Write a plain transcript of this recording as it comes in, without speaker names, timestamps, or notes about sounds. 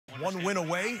one win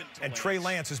away, and Trey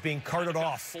Lance is being carted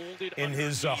off in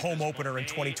his home opener in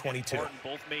 2022.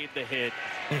 Both made the hit.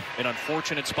 An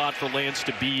unfortunate spot for Lance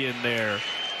to be in there.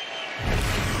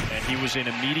 And he was in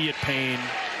immediate pain.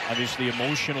 Obviously,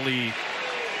 emotionally,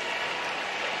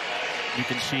 you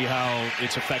can see how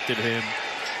it's affected him.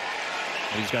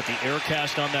 And he's got the air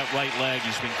cast on that right leg.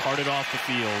 He's been carted off the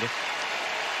field.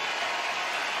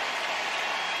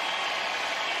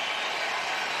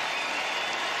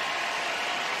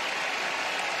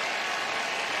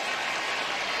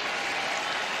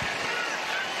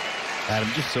 Adam,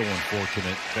 just so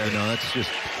unfortunate. You know, that's just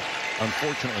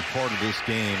unfortunately part of this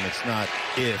game. It's not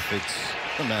if, it's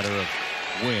a matter of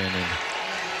when. And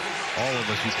all of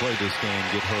us who play this game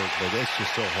get hurt, but it's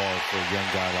just so hard for a young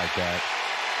guy like that.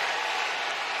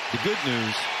 The good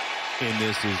news in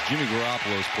this is Jimmy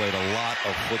Garoppolo's played a lot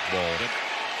of football.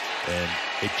 And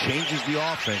it changes the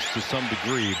offense to some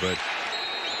degree, but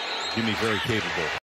Jimmy's very capable.